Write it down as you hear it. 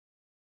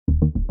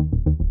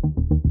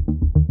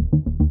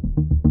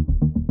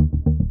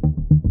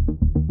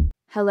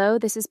Hello,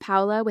 this is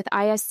Paula with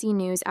ISC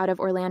News out of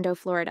Orlando,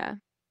 Florida.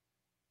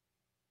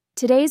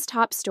 Today's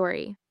top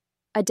story: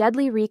 a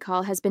deadly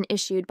recall has been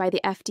issued by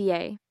the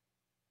FDA.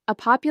 A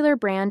popular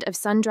brand of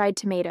sun-dried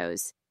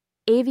tomatoes,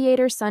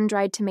 Aviator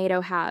Sundried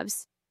Tomato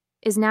Halves,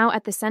 is now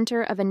at the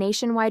center of a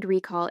nationwide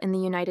recall in the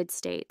United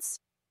States.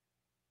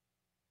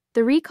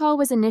 The recall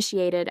was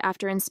initiated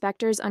after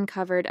inspectors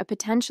uncovered a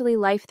potentially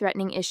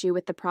life-threatening issue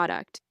with the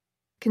product.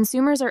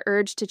 Consumers are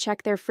urged to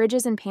check their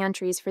fridges and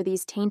pantries for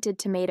these tainted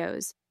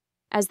tomatoes,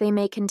 as they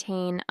may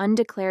contain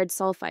undeclared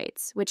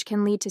sulfites, which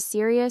can lead to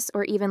serious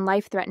or even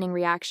life-threatening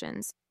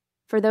reactions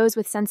for those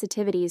with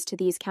sensitivities to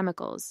these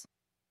chemicals.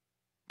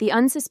 The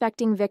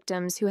unsuspecting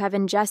victims who have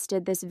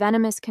ingested this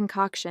venomous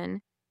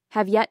concoction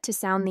have yet to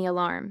sound the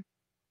alarm.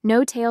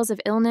 No tales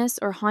of illness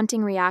or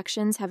haunting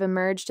reactions have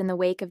emerged in the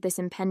wake of this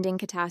impending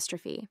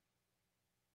catastrophe.